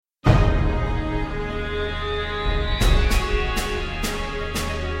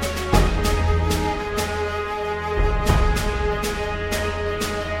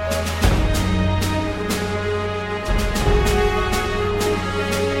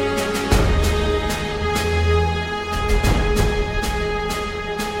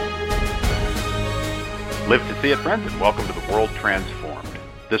Live to see it, friends, and welcome to The World Transformed.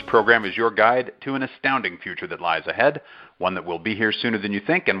 This program is your guide to an astounding future that lies ahead, one that will be here sooner than you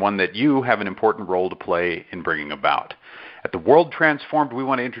think, and one that you have an important role to play in bringing about. At The World Transformed, we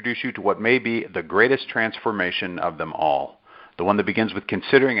want to introduce you to what may be the greatest transformation of them all, the one that begins with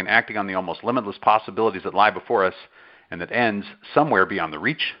considering and acting on the almost limitless possibilities that lie before us, and that ends somewhere beyond the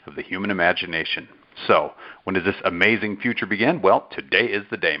reach of the human imagination. So, when does this amazing future begin? Well, today is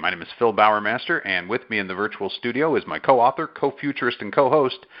the day. My name is Phil Bowermaster, and with me in the virtual studio is my co-author, co-futurist, and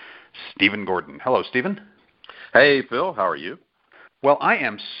co-host, Stephen Gordon. Hello, Stephen. Hey, Phil. How are you? Well, I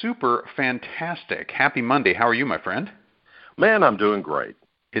am super fantastic. Happy Monday. How are you, my friend? Man, I'm doing great.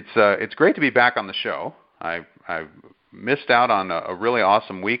 It's great to be back on the show. I missed out on a really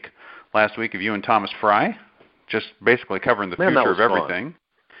awesome week last week of you and Thomas Fry, just basically covering the future of everything. Fun.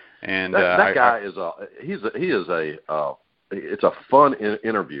 And that guy is it's a fun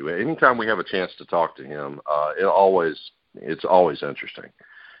interview. Anytime we have a chance to talk to him, it's always interesting,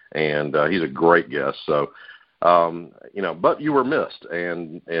 and he's a great guest. So, but you were missed,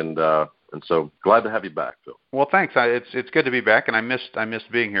 and so glad to have you back, Phil. Well, thanks. It's good to be back, and I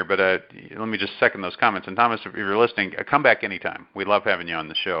missed being here. But let me just second those comments. And Thomas, if you're listening, come back anytime. We love having you on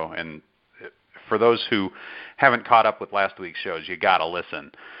the show. And for those who haven't caught up with last week's shows, you got to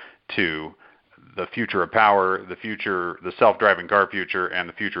listen to the future of power, the self-driving car future, and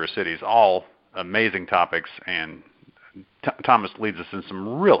the future of cities, all amazing topics, and Thomas leads us in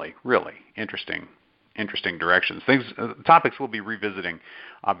some really, really interesting directions. Topics we'll be revisiting,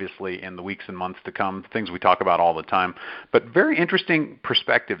 obviously, in the weeks and months to come, things we talk about all the time, but very interesting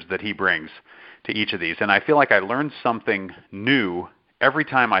perspectives that he brings to each of these, and I feel like I learn something new every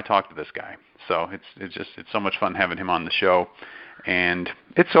time I talk to this guy. So it's so much fun having him on the show. And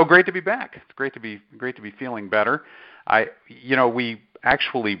it's so great to be back. It's great to be feeling better. We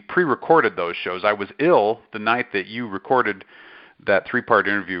actually pre-recorded those shows. I was ill the night that you recorded that 3-part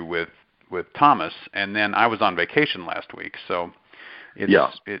interview with Thomas, and then I was on vacation last week. So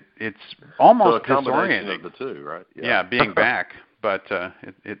it's almost so a disorienting of the two, right? Yeah, being back. But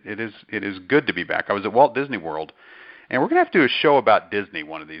it is good to be back. I was at Walt Disney World, and we're gonna have to do a show about Disney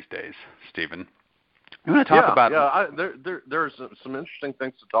one of these days, Stephen. You want to talk about? Yeah, there's some interesting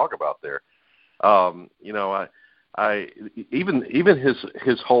things to talk about there. Even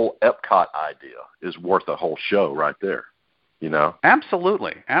his whole Epcot idea is worth a whole show right there.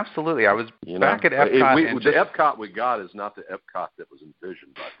 Absolutely. I was back at Epcot. The Epcot we got is not the Epcot that was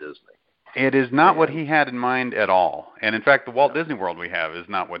envisioned by Disney. It is not what he had in mind at all. And in fact, the Walt Disney World we have is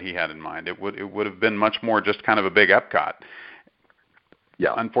not what he had in mind. It would have been much more just kind of a big Epcot.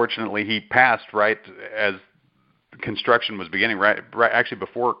 Yeah. Unfortunately, he passed right as construction was beginning, right actually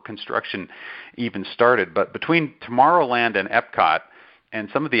before construction even started. But between Tomorrowland and Epcot and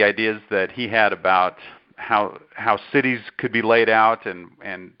some of the ideas that he had about how cities could be laid out and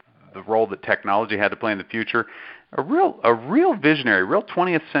the role that technology had to play in the future, a real visionary, real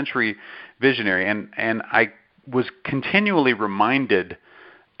 20th century visionary. And I was continually reminded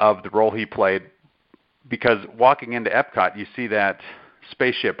of the role he played because walking into Epcot, you see that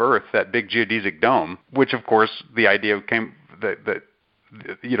Spaceship Earth, that big geodesic dome, which of course the idea came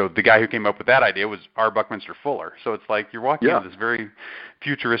the guy who came up with that idea was R. Buckminster Fuller. So it's like you're walking into this very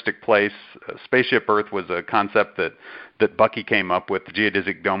futuristic place. Spaceship Earth was a concept that Bucky came up with. The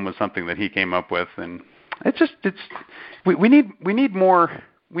geodesic dome was something that he came up with, and we need more.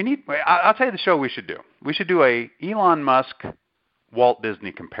 I'll tell you the show we should do. We should do a Elon Musk Walt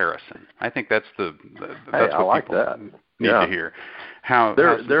Disney comparison. I think that's that's what people need to hear.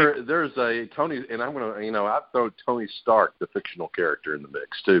 There's a Tony, and I'm going to, I'd throw Tony Stark, the fictional character, in the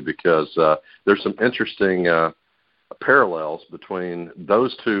mix too, because there's some interesting parallels between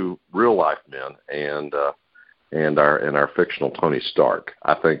those two real life men and our fictional Tony Stark.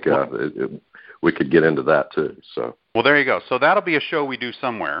 I think we could get into that too. So well, there you go. So that'll be a show we do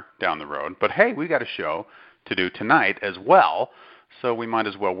somewhere down the road. But hey, we got a show to do tonight as well. So we might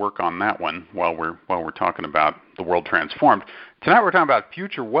as well work on that one while we're talking about the world transformed. Tonight we're talking about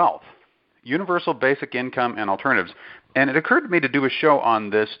future wealth, universal basic income, and alternatives. And it occurred to me to do a show on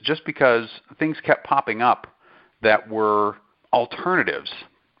this just because things kept popping up that were alternatives.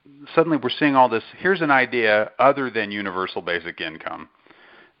 Suddenly we're seeing all this, here's an idea other than universal basic income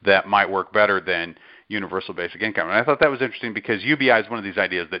that might work better than universal basic income. And I thought that was interesting because UBI is one of these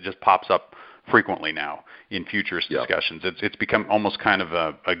ideas that just pops up frequently now in futurist discussions. It's become almost kind of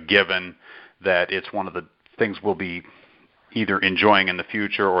a given that it's one of the things we'll be either enjoying in the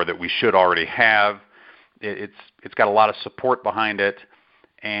future or that we should already have. It's got a lot of support behind it.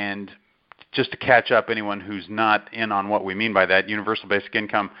 And just to catch up anyone who's not in on what we mean by that, universal basic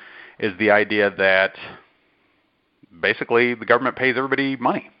income is the idea that basically the government pays everybody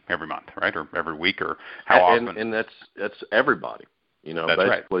money every month, right, or every week, or how often. And that's everybody. That's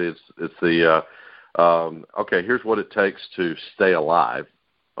basically right. it's the okay. Here's what it takes to stay alive.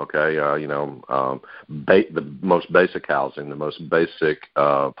 Okay, the most basic housing, the most basic,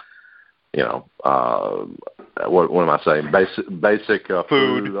 what am I saying? Basic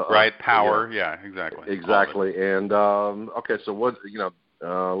food, right? Power, yeah, exactly. Exactly. And okay, so what?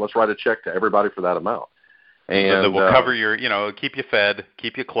 Let's write a check to everybody for that amount, and that will cover your, keep you fed,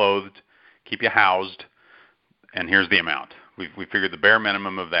 keep you clothed, keep you housed, and here's the amount. We figured the bare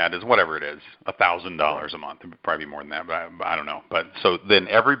minimum of that is whatever it is, $1,000 a month. It would probably be more than that, but I don't know. But so then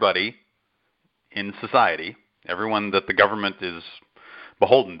everybody in society, everyone that the government is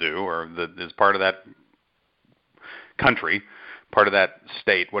beholden to, or that is part of that country, part of that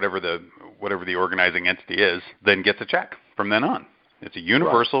state, whatever the organizing entity is, then gets a check from then on. It's a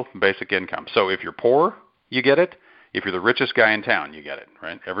universal basic income. So if you're poor, you get it. If you're the richest guy in town, you get it,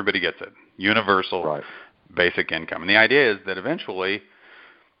 right? Everybody gets it. Universal basic income. And the idea is that eventually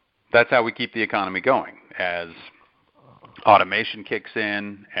that's how we keep the economy going. As automation kicks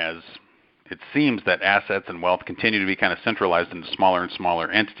in, as it seems that assets and wealth continue to be kind of centralized into smaller and smaller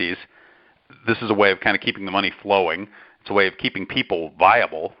entities, this is a way of kind of keeping the money flowing. It's a way of keeping people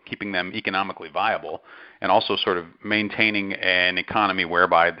viable, keeping them economically viable, and also sort of maintaining an economy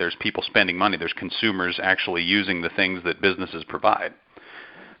whereby there's people spending money, there's consumers actually using the things that businesses provide.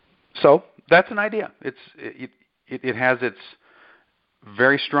 So that's an idea. It has its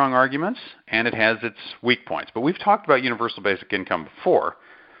very strong arguments, and it has its weak points. But we've talked about universal basic income before.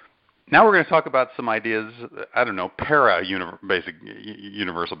 Now we're going to talk about some ideas,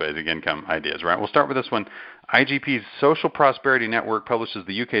 universal basic income ideas, right? We'll start with this one. IGP's Social Prosperity Network publishes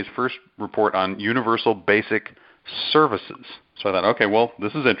the UK's first report on universal basic services. So I thought, okay, well,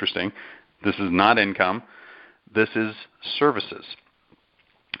 this is interesting. This is not income. This is services.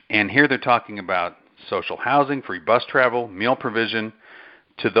 And here they're talking about social housing, free bus travel, meal provision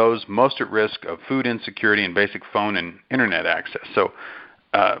to those most at risk of food insecurity and basic phone and internet access. So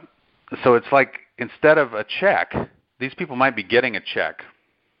it's like instead of a check, these people might be getting a check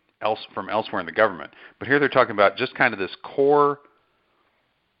from elsewhere in the government. But here they're talking about just kind of this core,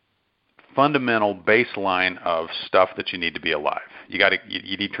 fundamental baseline of stuff that you need to be alive. You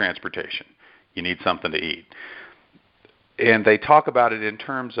need transportation. You need something to eat. And they talk about it in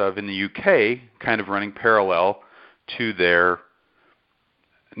terms of, in the UK, kind of running parallel to their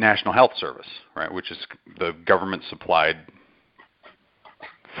National Health Service, right, which is the government-supplied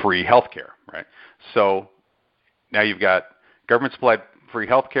free health care, right? So now you've got government-supplied free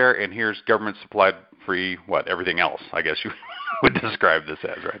health care, and here's government-supplied free, everything else, I guess you would describe this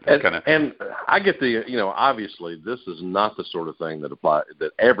as, right? And I get obviously this is not the sort of thing that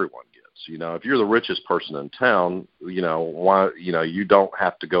everyone gets. If you're the richest person in town, why, you don't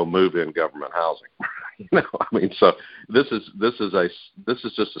have to go move in government housing. So this is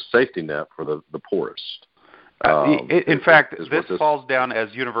just a safety net for the poorest. In fact, this falls down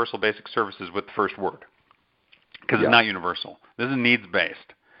as universal basic services with the first word, because it's not universal. This is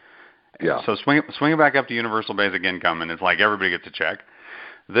needs-based. Yeah. So swing it back up to universal basic income, and it's like everybody gets a check.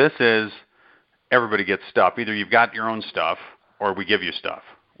 This is everybody gets stuff. Either you've got your own stuff, or we give you stuff,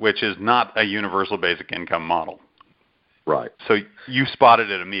 which is not a universal basic income model. Right. So you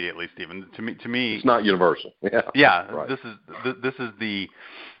spotted it immediately, Stephen. To me, it's not universal. Yeah. Yeah. Right. This is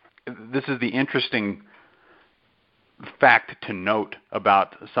the interesting fact to note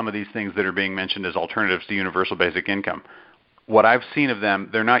about some of these things that are being mentioned as alternatives to universal basic income. What I've seen of them,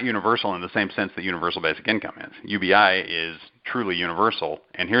 they're not universal in the same sense that universal basic income is. UBI is truly universal,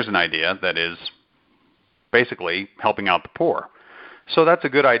 and here's an idea that is basically helping out the poor. So that's a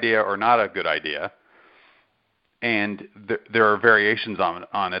good idea or not a good idea, and there are variations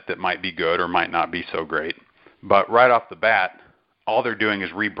on it that might be good or might not be so great. But right off the bat, all they're doing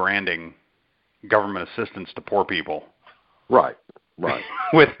is rebranding government assistance to poor people. Right.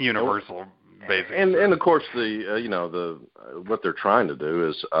 With universal basic. And of course what they're trying to do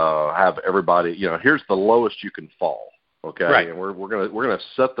is have everybody, here's the lowest you can fall. Okay. Right. And we're gonna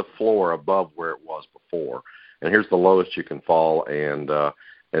set the floor above where it was before. And here's the lowest you can fall, and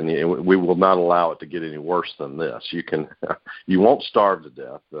we will not allow it to get any worse than this. You won't starve to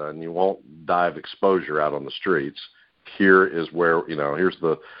death, and you won't die of exposure out on the streets. Here is where here's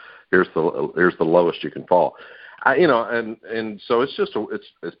the lowest you can fall. And so it's just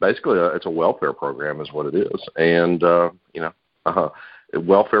it's basically a welfare program is what it is, and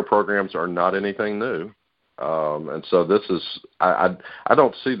welfare programs are not anything new, and so this is I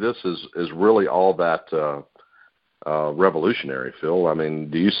don't see this as really all that revolutionary, Phil. I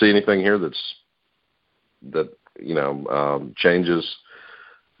mean, do you see anything here that changes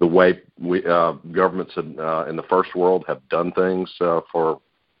the way governments in the first world have done things for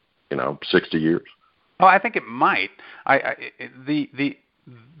 60 years? Oh, I think it might.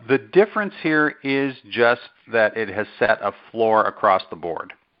 The difference here is just that it has set a floor across the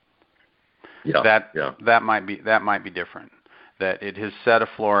board. Yeah. That might be different. That it has set a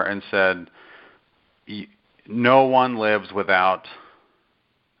floor and said no one lives without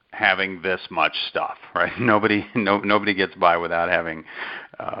having this much stuff, right? Nobody gets by without having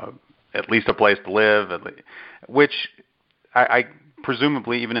at least a place to live, which I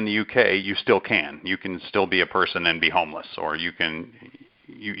presumably even in the UK you still can. You can still be a person and be homeless, or you can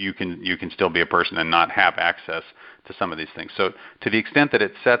still be a person and not have access to some of these things. So to the extent that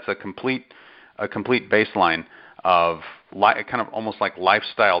it sets a complete baseline of kind of almost like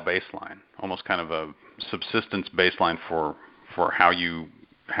lifestyle baseline, almost kind of a subsistence baseline for how you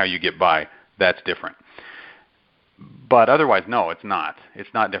get by, that's different. But otherwise, no, it's not.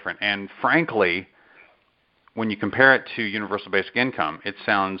 It's not different. And frankly, when you compare it to universal basic income, it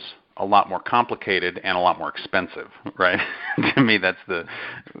sounds a lot more complicated and a lot more expensive, right? To me, that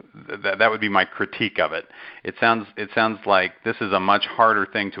would be my critique of it. It sounds like this is a much harder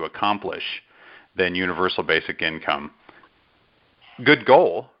thing to accomplish than universal basic income. Good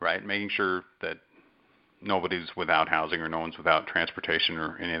goal, right? Making sure that nobody's without housing or no one's without transportation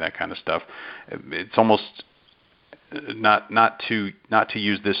or any of that kind of stuff. It's almost not to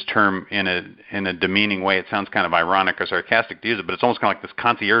use this term in a demeaning way. It sounds kind of ironic or sarcastic to use it, but it's almost kind of like this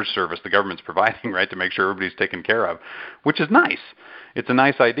concierge service the government's providing, right, to make sure everybody's taken care of, which is nice. It's a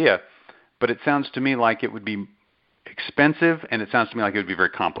nice idea, but it sounds to me like it would be expensive, and it sounds to me like it would be very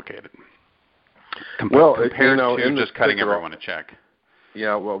complicated. Compared to just cutting everyone a check.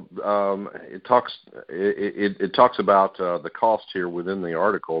 Yeah, well, it talks about the cost here within the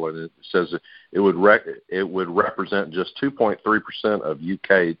article, and it says it would represent just 2.3% of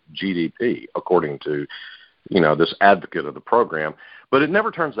UK GDP, according to this advocate of the program. But it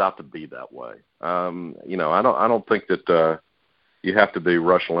never turns out to be that way. I don't think that you have to be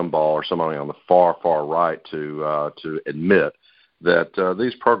Rush Limbaugh or somebody on the far right to admit that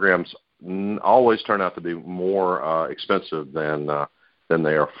these programs always turn out to be more expensive than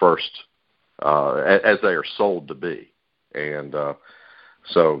they are first, as they are sold to be, and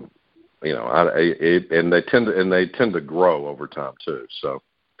and they tend to grow over time too. So,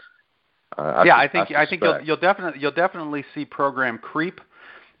 I think you'll definitely see program creep.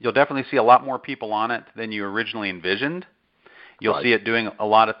 You'll definitely see a lot more people on it than you originally envisioned. You'll see it doing a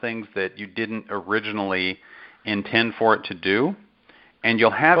lot of things that you didn't originally intend for it to do. And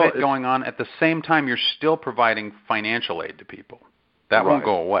you'll have it going on at the same time you're still providing financial aid to people. That won't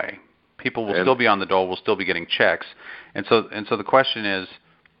go away. People will still be on the dole, will still be getting checks. And so the question is,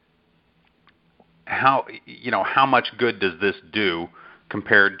 how much good does this do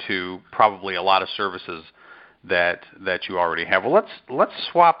compared to probably a lot of services that you already have? Well, let's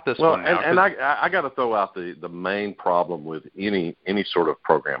swap this one now. And I got to throw out the main problem with any sort of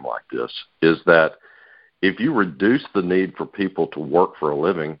program like this is that if you reduce the need for people to work for a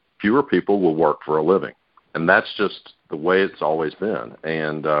living, fewer people will work for a living. And that's just the way it's always been.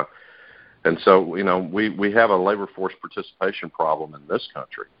 And so, we have a labor force participation problem in this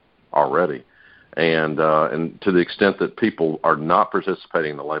country already. And to the extent that people are not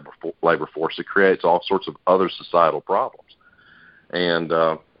participating in the labor force, it creates all sorts of other societal problems. And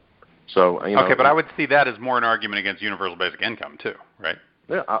so, Okay, but I would see that as more an argument against universal basic income too, right?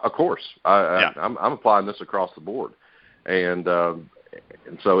 Yeah, of course. I'm applying this across the board, and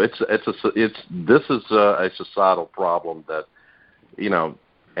so this is a societal problem that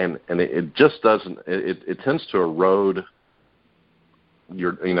and it just doesn't. It tends to erode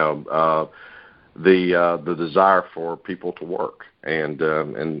your the desire for people to work, and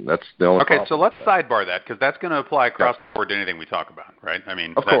that's the only. Okay, so let's sidebar that because that's going to apply across the board to anything we talk about, right? I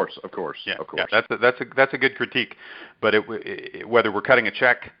mean, of course. Yeah, that's a good critique, but whether we're cutting a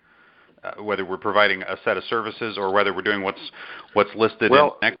check, whether we're providing a set of services, or whether we're doing what's listed in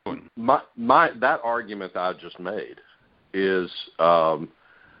the next one. That argument that I just made is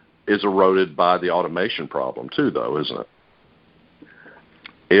eroded by the automation problem too, though, isn't it?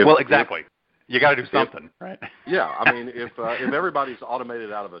 Exactly. You got to do something, right? Yeah, I mean, if everybody's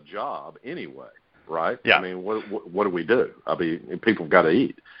automated out of a job anyway, right? Yeah. I mean, what do we do? I mean, people got to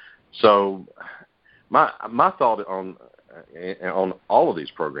eat. So, my thought on all of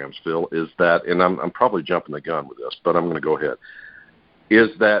these programs, Phil, is that, and I'm probably jumping the gun with this, but I'm going to go ahead,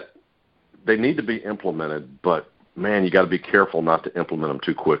 is that they need to be implemented, but man, you got to be careful not to implement them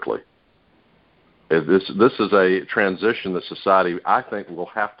too quickly. This is a transition that society, I think, will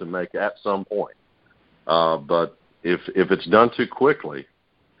have to make at some point. But if it's done too quickly,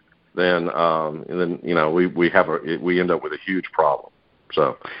 then we end up with a huge problem.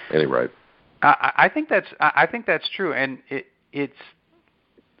 So, at any rate, I think that's true, and it's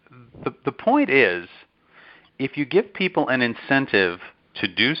the point is, if you give people an incentive to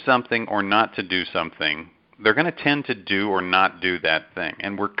do something or not to do something, they're going to tend to do or not do that thing.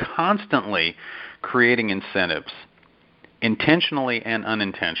 And we're constantly creating incentives, intentionally and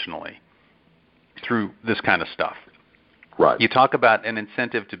unintentionally, through this kind of stuff. Right. You talk about an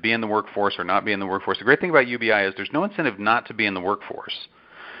incentive to be in the workforce or not be in the workforce. The great thing about UBI is there's no incentive not to be in the workforce,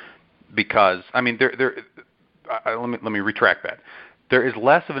 because let me retract that. There is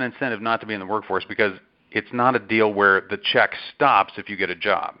less of an incentive not to be in the workforce because it's not a deal where the check stops if you get a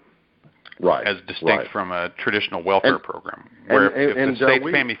job. Right. As distinct from a traditional welfare program, where if the state's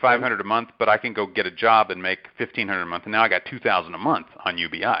paying me $500 a month, but I can go get a job and make $1,500 a month, and now I got $2,000 a month on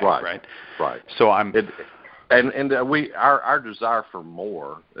UBI. Right. So our desire for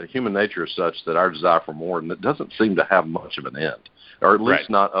more, human nature is such that our desire for more, and it doesn't seem to have much of an end, or at least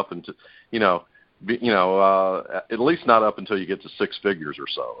not up until at least not up until you get to six figures or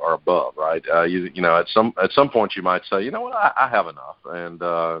so or above, right? At some point you might say, you know what, I have enough, and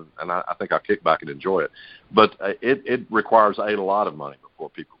I think I'll kick back and enjoy it. But it requires a lot of money before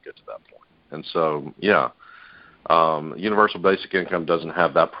people get to that point. And so, universal basic income doesn't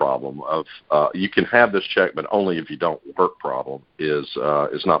have that problem of you can have this check, but only if you don't work. Problem is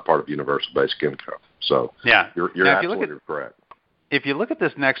not part of universal basic income. So you're absolutely correct. If you look at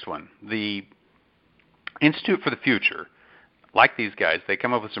this next one, the Institute for the Future, like these guys, they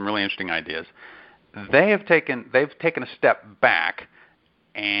come up with some really interesting ideas. They've taken a step back,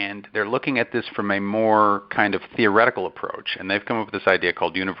 and they're looking at this from a more kind of theoretical approach, and they've come up with this idea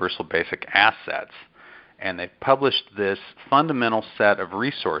called universal basic assets, and they've published this fundamental set of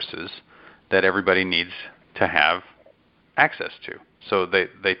resources that everybody needs to have access to. So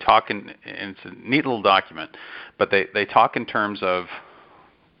they talk and it's a neat little document, but they talk in terms of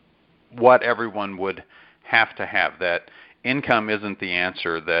what everyone would have to have, that income isn't the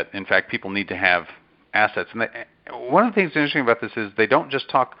answer, that in fact people need to have assets. And one of the things that's interesting about this is they don't just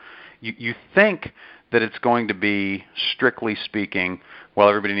talk, you think that it's going to be, strictly speaking, well,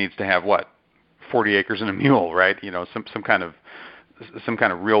 everybody needs to have 40 acres and a mule, right? Some kind of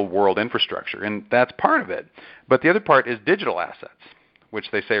real world infrastructure, and that's part of it. But the other part is digital assets, which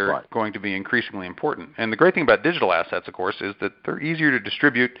they say are going to be increasingly important. And the great thing about digital assets, of course, is that they're easier to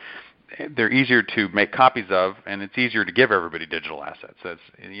distribute, they're easier to make copies of, and it's easier to give everybody digital assets. That's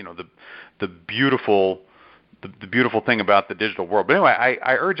the beautiful thing about the digital world. But anyway,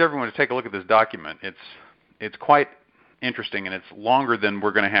 I urge everyone to take a look at this document. It's quite interesting, and it's longer than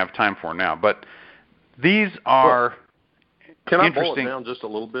we're going to have time for now. But these are Can I boil it down just a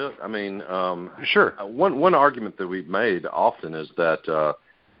little bit? I mean, sure. One argument that we've made often is that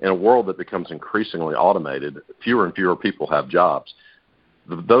in a world that becomes increasingly automated, fewer and fewer people have jobs.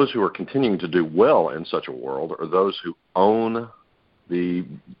 Those who are continuing to do well in such a world are those who own the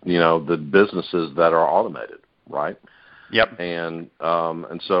businesses that are automated, right? Yep. And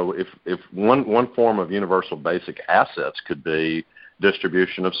so if one form of universal basic assets could be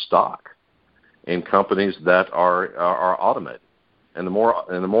distribution of stock in companies that are automated, and the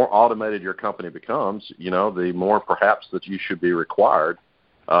more automated your company becomes, the more perhaps that you should be required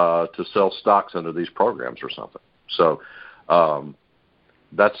to sell stocks under these programs or something. So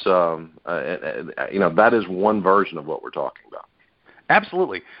that's that is one version of what we're talking about.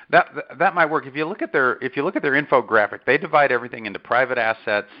 Absolutely, that might work. If you look at their infographic, they divide everything into private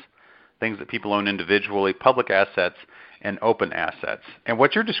assets, things that people own individually, public assets, and open assets. And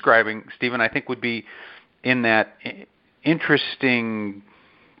what you're describing, Stephen, I think would be in that interesting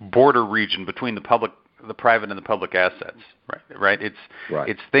border region between the private and the public assets. Right.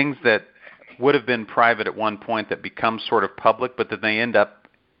 It's things that would have been private at one point that become sort of public, but that they end up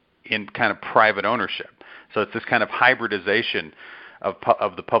in kind of private ownership. So it's this kind of hybridization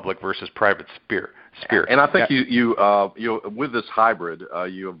of the public versus private sphere. And I think you with this hybrid,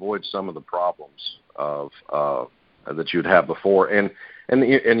 you avoid some of the problems of that you'd have before. And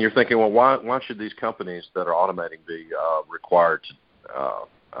you're thinking, well, why should these companies that are automating be required to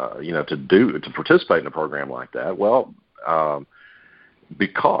participate in a program like that? Well,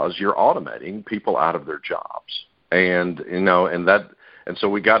 because you're automating people out of their jobs, and so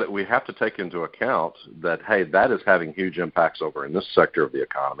we have to take into account that, hey, that is having huge impacts over in this sector of the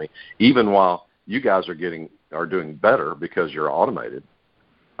economy, even while you guys are doing better because you're automated.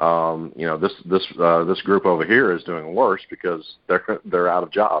 This group over here is doing worse because they're out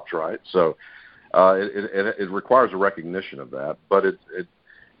of jobs, right? So it requires a recognition of that, but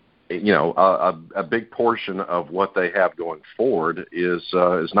a big portion of what they have going forward is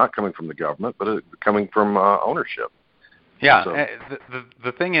not coming from the government, but coming from ownership. Yeah. So,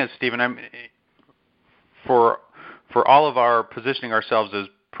 the thing is, Stephen, for all of our positioning ourselves as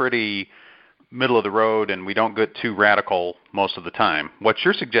pretty middle of the road, and we don't get too radical most of the time, what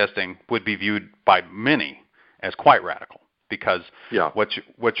you're suggesting would be viewed by many as quite radical, because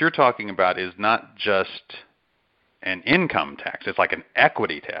what you're talking about is not just an income tax; it's like an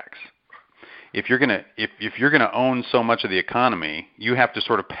equity tax. If you're gonna own so much of the economy, you have to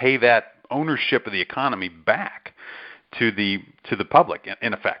sort of pay that ownership of the economy back to the public,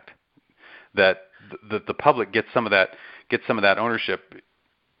 in effect. That the public gets some of that ownership,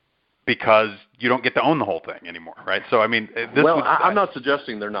 because you don't get to own the whole thing anymore, right? So, I mean, I'm not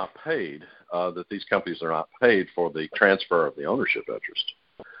suggesting they're not paid, that these companies are not paid for the transfer of the ownership interest.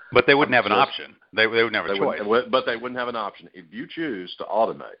 But they wouldn't have an option. They wouldn't have a choice. But they wouldn't have an option. If you choose to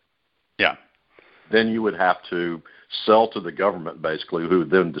automate, then you would have to sell to the government, basically, who would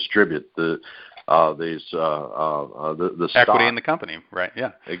then distribute the stock. Equity in the company, right?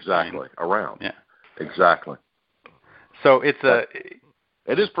 Yeah. Exactly. Around. Yeah. Exactly. So it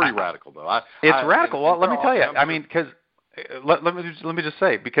is pretty radical, though. It's radical. Well, let me tell you. I mean, because let me just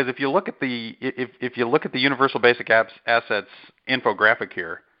say, because if you look at the universal basic assets infographic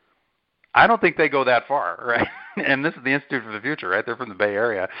here, I don't think they go that far, right? And this is the Institute for the Future, right? They're from the Bay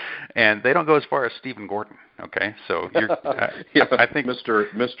Area, and they don't go as far as Stephen Gordon. Okay, so I think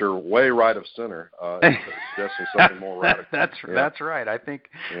Mr. Way right of center is suggesting something more radical. That's right. I think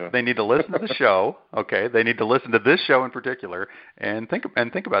they need to listen to the show. Okay, they need to listen to this show in particular and think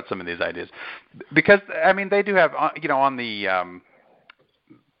about some of these ideas, because I mean they do have on the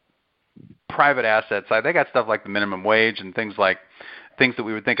private asset side, they got stuff like the minimum wage and things that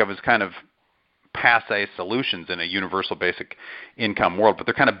we would think of as kind of passe solutions in a universal basic income world, but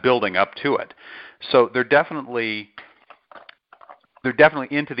they're kind of building up to it. So they're definitely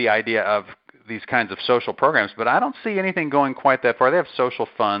into the idea of these kinds of social programs, but I don't see anything going quite that far. They have social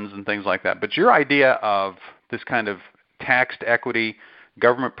funds and things like that. But your idea of this kind of taxed equity,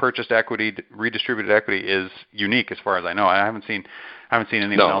 government purchased equity, redistributed equity is unique as far as I know. I haven't seen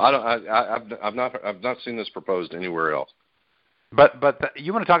anything else. No, I've not seen this proposed anywhere else. But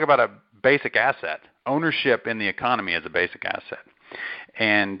you want to talk about a basic asset, ownership in the economy as a basic asset.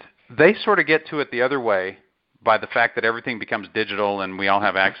 And they sort of get to it the other way by the fact that everything becomes digital and we all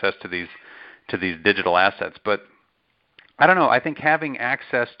have access to these digital assets. But I don't know, I think having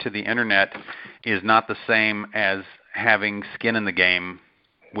access to the internet is not the same as having skin in the game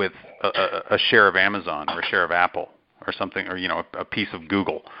with a share of Amazon or a share of Apple or something, or a piece of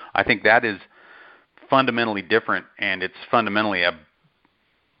Google. I think that is fundamentally different, and it's fundamentally a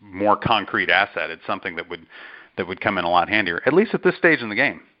more concrete asset. It's something that would come in a lot handier, at least at this stage in the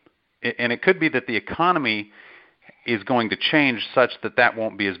game. And it could be that the economy is going to change such that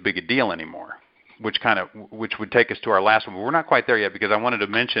won't be as big a deal anymore, which would take us to our last one. But we're not quite there yet, because I wanted to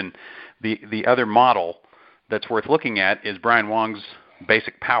mention the other model that's worth looking at is Brian Wang's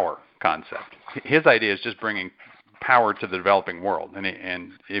basic power concept. His idea is just bringing power to the developing world,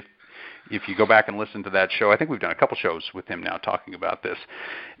 and if you go back and listen to that show, I think we've done a couple shows with him now talking about this.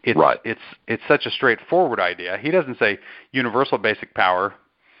 It's such a straightforward idea. He doesn't say universal basic power,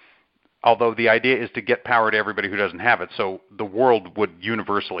 although the idea is to get power to everybody who doesn't have it. So the world would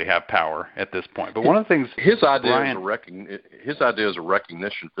universally have power at this point. But one of the things his idea is a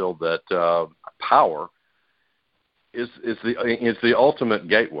recognition, Phil, that power is the ultimate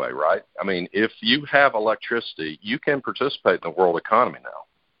gateway, right? I mean, if you have electricity, you can participate in the world economy now.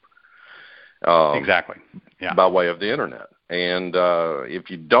 Exactly. Yeah. By way of the internet. And if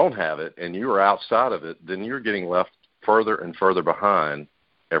you don't have it and you are outside of it, then you're getting left further and further behind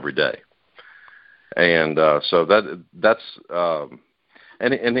every day. And so that's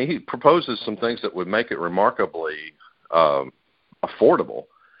and he proposes some things that would make it remarkably affordable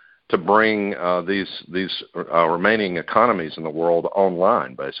to bring these remaining economies in the world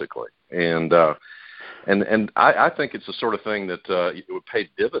online, basically. And I think it's the sort of thing that it would pay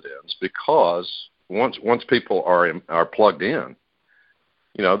dividends, because once people are plugged in,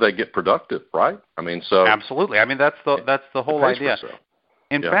 they get productive, right? I mean, so absolutely. I mean, that's the whole idea.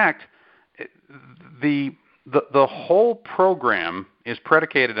 In fact, the whole program is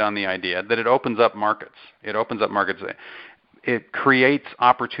predicated on the idea that it opens up markets. It creates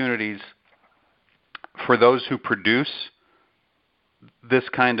opportunities for those who produce this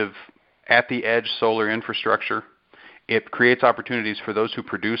kind of at-the-edge solar infrastructure. It creates opportunities for those who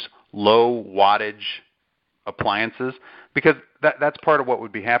produce low wattage appliances, because that's part of what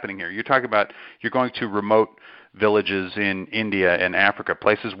would be happening here. You're talking about you're going to remote villages in India and Africa,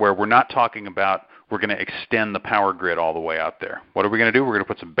 places where we're not talking about we're going to extend the power grid all the way out there. What are we going to do? We're going to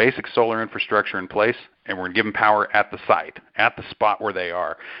put some basic solar infrastructure in place, and we're going to give them power at the site, at the spot where they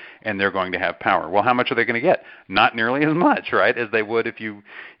are, and they're going to have power. Well, how much are they going to get? Not nearly as much, right, as they would if you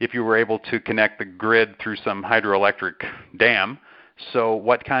were able to connect the grid through some hydroelectric dam. So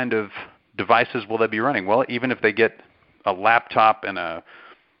what kind of devices will they be running? Well, even if they get a laptop and a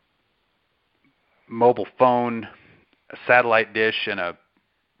mobile phone, a satellite dish, and a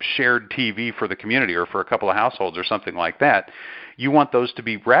shared TV for the community or for a couple of households or something like that, you want those to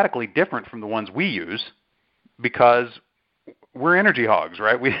be radically different from the ones we use because we're energy hogs,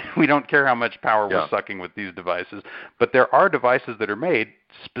 right? We don't care how much power we're sucking with these devices, but there are devices that are made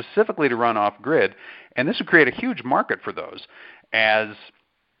specifically to run off grid, and this would create a huge market for those as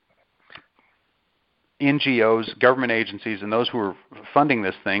NGOs, government agencies, and those who are funding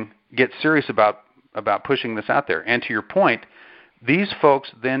this thing get serious about pushing this out there. And to your point, these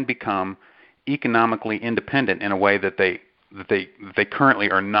folks then become economically independent in a way that they currently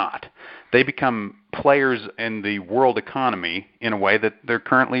are not. They become players in the world economy in a way that they're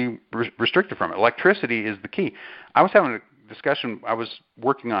currently restricted from it. Electricity is the key. I was having a discussion. I was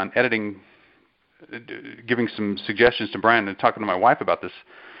working on editing, giving some suggestions to Brian and talking to my wife about this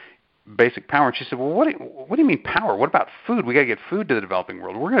basic power. And she said, well, what do you mean power? What about food? We got to get food to the developing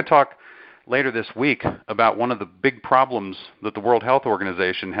world. We're going to talk later this week about one of the big problems that the World Health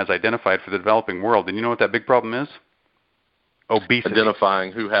Organization has identified for the developing world. And you know what that big problem is? Obesity.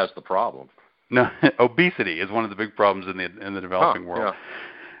 Identifying who has the problem. No, obesity is one of the big problems in the developing world.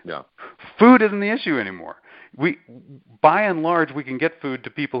 Yeah. Food isn't the issue anymore. By and large, we can get food to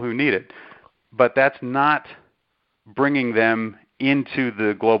people who need it, but that's not bringing them into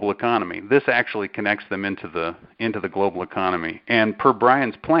the global economy. This actually connects them into the global economy. And per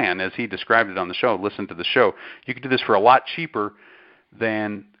Brian's plan, as he described it on the show, listen to the show, you can do this for a lot cheaper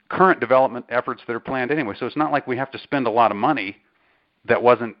than current development efforts that are planned anyway. So it's not like we have to spend a lot of money that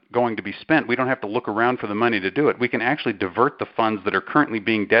wasn't going to be spent. We don't have to look around for the money to do it. We can actually divert the funds that are currently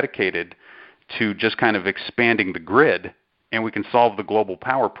being dedicated to just kind of expanding the grid, and we can solve the global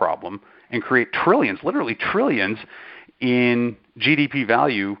power problem and create trillions, literally trillions, in GDP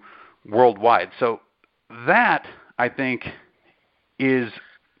value worldwide. So that, I think, is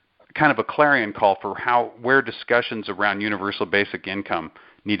kind of a clarion call for where discussions around universal basic income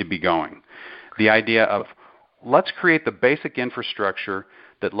need to be going. The idea of let's create the basic infrastructure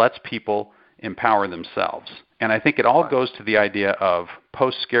that lets people empower themselves. And I think it all goes to the idea of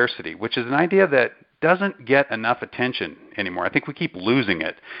post-scarcity, which is an idea that doesn't get enough attention anymore. I think we keep losing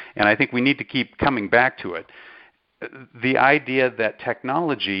it, and I think we need to keep coming back to it. The idea that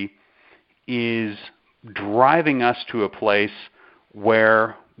technology is driving us to a place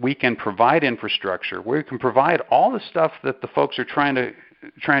where we can provide infrastructure, where we can provide all the stuff that the folks are trying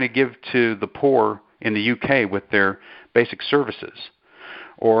to give to the poor in the UK with their basic services,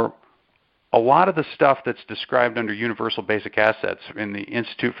 or a lot of the stuff that's described under universal basic assets in the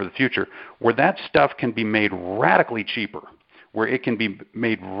Institute for the Future, where that stuff can be made radically cheaper, where it can be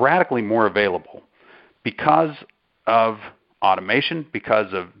made radically more available because of automation,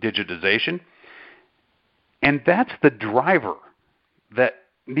 because of digitization. And that's the driver that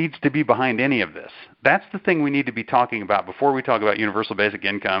needs to be behind any of this. That's the thing we need to be talking about before we talk about universal basic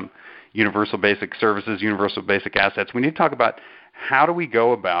income, universal basic services, universal basic assets. We need to talk about how do we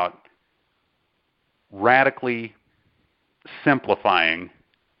go about radically simplifying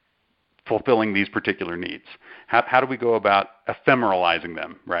fulfilling these particular needs. How do we go about ephemeralizing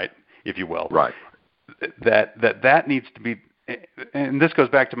them, right, if you will? Right. That needs to be, and this goes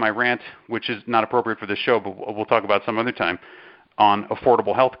back to my rant, which is not appropriate for this show, but we'll talk about some other time, on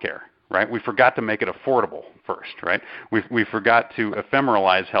affordable health care, right? We forgot to make it affordable first, right? We forgot to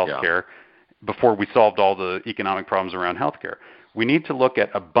ephemeralize health care before we solved all the economic problems around health care. We need to look at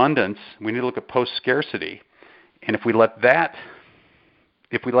abundance. We need to look at post-scarcity. And if we let that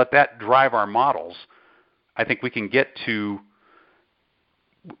drive our models, I think we can get to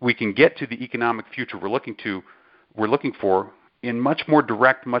the economic future we're looking for in much more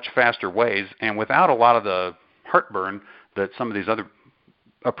direct, much faster ways, and without a lot of the heartburn that some of these other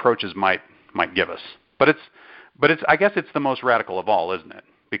approaches might give us. But it's I guess it's the most radical of all, isn't it?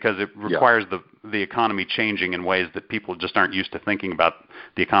 Because it requires the economy changing in ways that people just aren't used to thinking about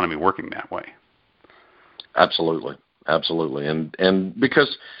the economy working that way. Absolutely. And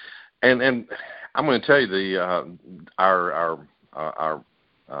because and I'm going to tell you our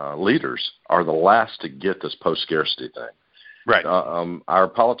leaders are the last to get this post-scarcity thing. Right. Our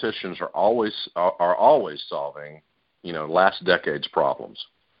politicians are always solving, last decade's problems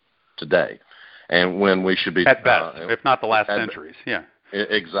today, and when we should be at best, if not the last centuries. Yeah.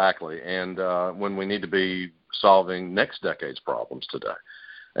 Exactly, and when we need to be solving next decade's problems today,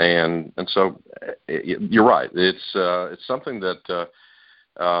 and so you're right. It's something that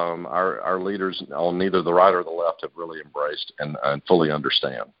our leaders on neither the right or the left have really embraced and fully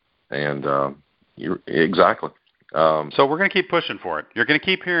understand. And exactly. So we're going to keep pushing for it. You're going to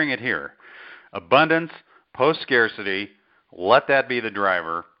keep hearing it here. Abundance, post-scarcity, let that be the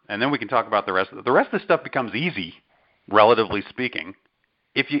driver, and then we can talk about the rest of it. The rest of the stuff becomes easy, relatively speaking,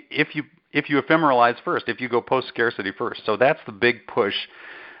 if you ephemeralize first, if you go post-scarcity first. So that's the big push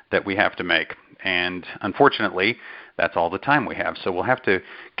that we have to make. And unfortunately, that's all the time we have. So we'll have to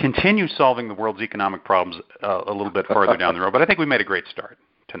continue solving the world's economic problems a little bit farther down the road. But I think we made a great start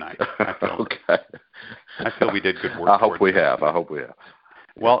tonight. Okay. I feel we did good work. I hope we have.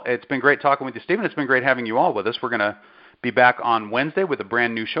 Well, it's been great talking with you, Stephen. It's been great having you all with us. We're going to be back on Wednesday with a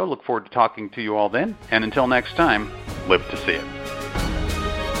brand new show. Look forward to talking to you all then. And until next time, live to see it.